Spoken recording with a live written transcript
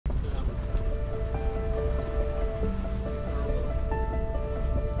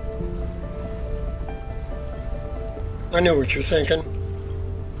I know what you're thinking.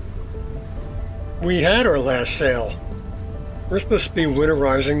 We had our last sail. We're supposed to be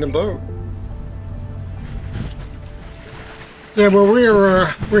winterizing the boat. Yeah, well, we're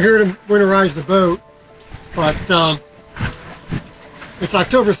here to winterize the boat, but it's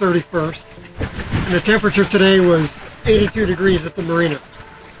October 31st, and the temperature today was 82 degrees at the marina.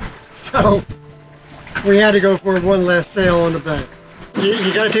 So we had to go for one last sail on the bay.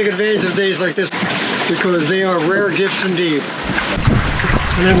 You got to take advantage of days like this because they are rare gifts indeed.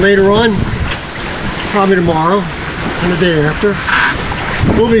 And then later on, probably tomorrow and the day after,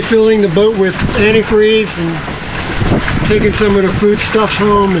 we'll be filling the boat with antifreeze and taking some of the foodstuffs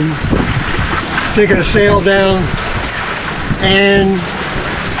home and taking a sail down and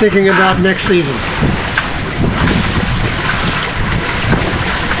thinking about next season.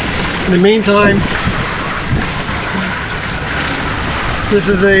 In the meantime, this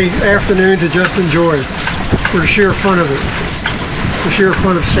is an afternoon to just enjoy for the sheer fun of it, the sheer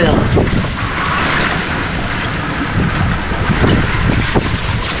fun of sailing.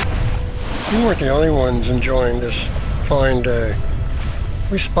 We weren't the only ones enjoying this fine day.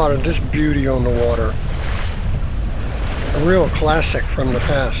 We spotted this beauty on the water. A real classic from the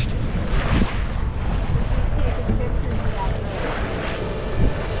past.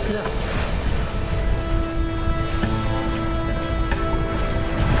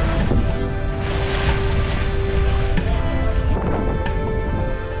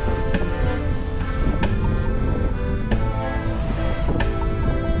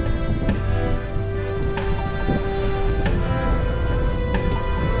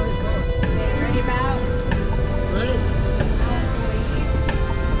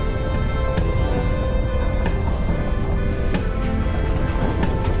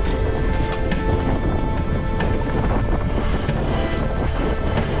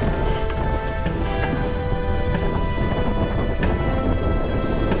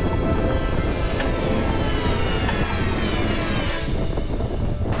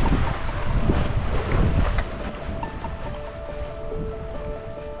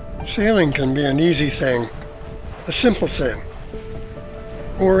 Sailing can be an easy thing, a simple thing,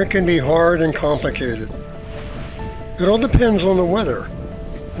 or it can be hard and complicated. It all depends on the weather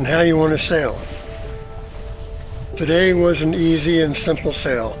and how you want to sail. Today was an easy and simple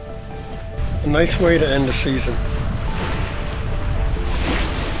sail, a nice way to end the season.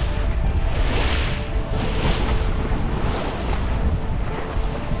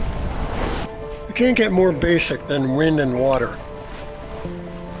 You can't get more basic than wind and water.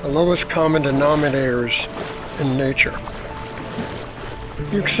 The lowest common denominators in nature.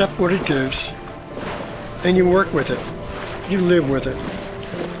 You accept what it gives, and you work with it. You live with it.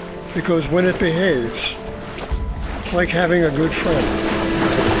 Because when it behaves, it's like having a good friend.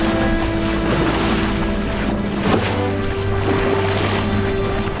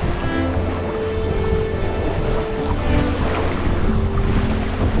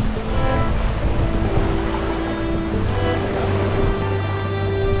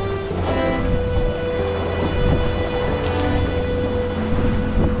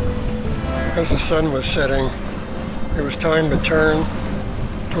 As the sun was setting, it was time to turn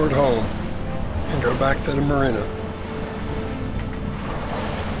toward home and go back to the marina.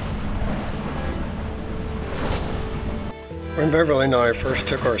 When Beverly and I first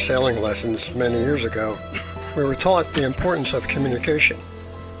took our sailing lessons many years ago, we were taught the importance of communication.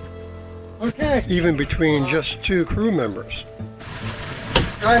 Okay. Even between just two crew members.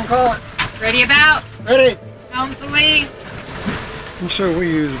 Go ahead and call it. Ready about? Ready. Helm's alee. And so we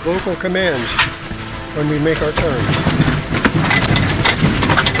use vocal commands when we make our turns.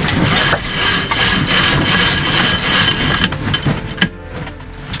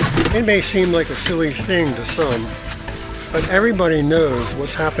 It may seem like a silly thing to some, but everybody knows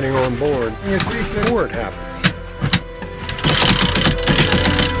what's happening on board before it happens.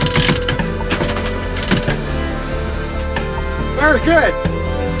 Very good.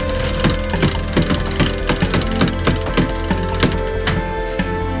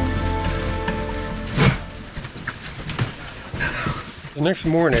 The next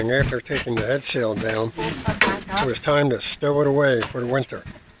morning, after taking the head sail down, it was time to stow it away for the winter.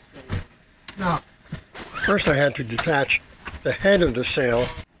 No. First, I had to detach the head of the sail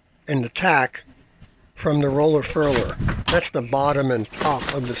and the tack from the roller furler. That's the bottom and top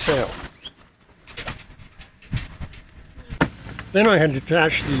of the sail. Then I had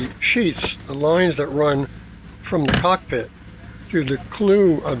detached the sheets, the lines that run from the cockpit to the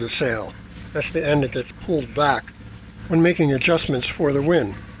clew of the sail. That's the end that gets pulled back when making adjustments for the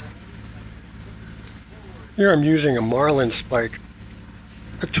wind. Here I'm using a marlin spike,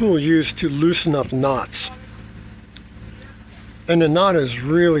 a tool used to loosen up knots. And the knot is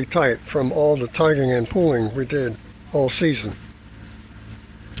really tight from all the tugging and pulling we did all season.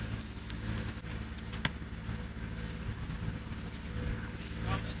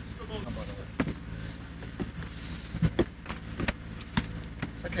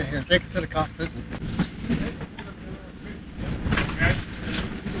 Okay, here, take it to the cockpit.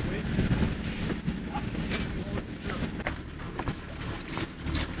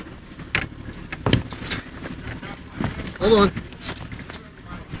 Hold on.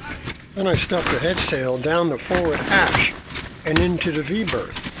 Then I stuffed the head sail down the forward hatch and into the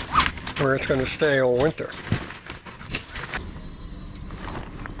V-berth, where it's going to stay all winter.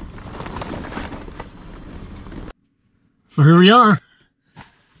 So here we are.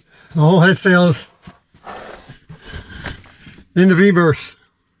 The whole head sail's in the V-berth.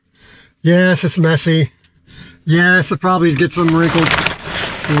 Yes, it's messy. Yes, it probably gets some wrinkled.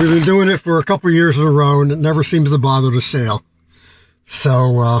 We've been doing it for a couple years in a row and it never seems to bother the sail.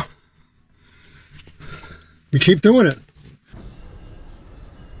 So, we keep doing it.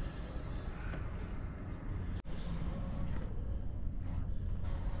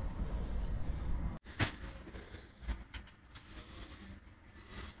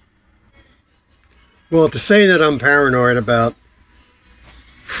 Well, to say that I'm paranoid about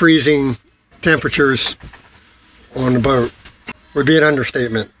freezing temperatures on the boat would be an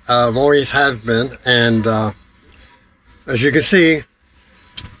understatement. I've always have been, and as you can see,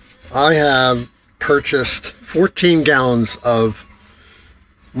 I have purchased 14 gallons of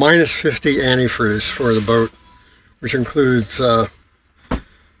minus 50 antifreeze for the boat, which includes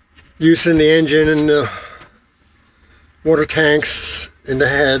use in the engine and the water tanks in the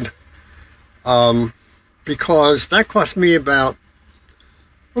head, because that cost me about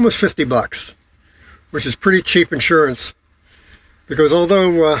almost 50 bucks, which is pretty cheap insurance, because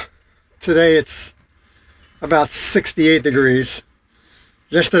although today it's about 68 degrees,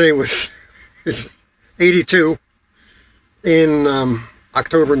 yesterday was 82 in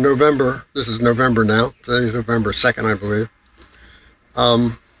October, November. This is November now. Today's November 2nd, I believe.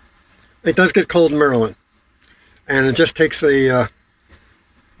 It does get cold in Maryland, and it just takes a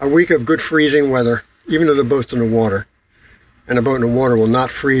week of good freezing weather, even though the boat's in the water. And a boat in the water will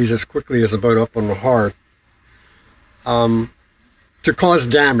not freeze as quickly as a boat up on the hard, to cause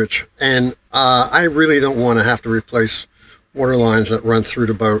damage. And I really don't want to have to replace water lines that run through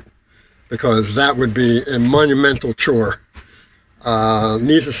the boat, because that would be a monumental chore.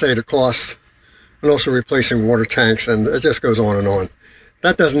 Needs to say the cost, and also replacing water tanks, and it just goes on and on.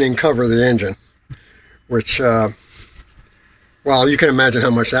 That doesn't even cover the engine, which, well, you can imagine how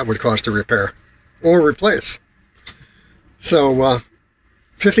much that would cost to repair or replace. So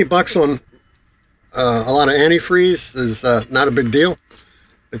 50 bucks on a lot of antifreeze is not a big deal.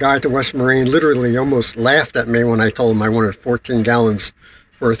 The guy at the West Marine literally almost laughed at me when I told him I wanted 14 gallons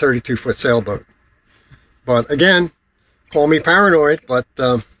for a 32-foot sailboat. But again, call me paranoid, but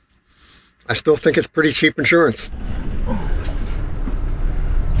I still think it's pretty cheap insurance.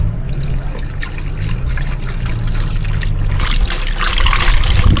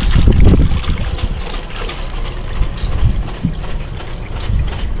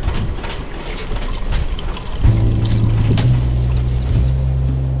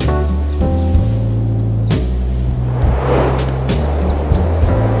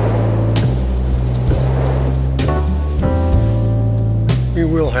 We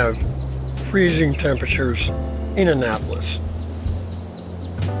will have freezing temperatures in Annapolis.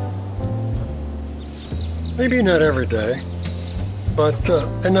 Maybe not every day, but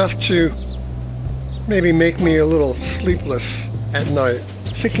enough to maybe make me a little sleepless at night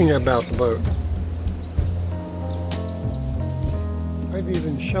thinking about the boat. I've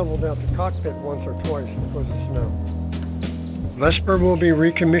even shoveled out the cockpit once or twice because of snow. Vesper will be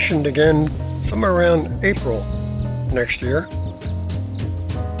recommissioned again somewhere around April next year,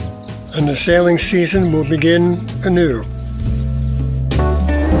 and the sailing season will begin anew.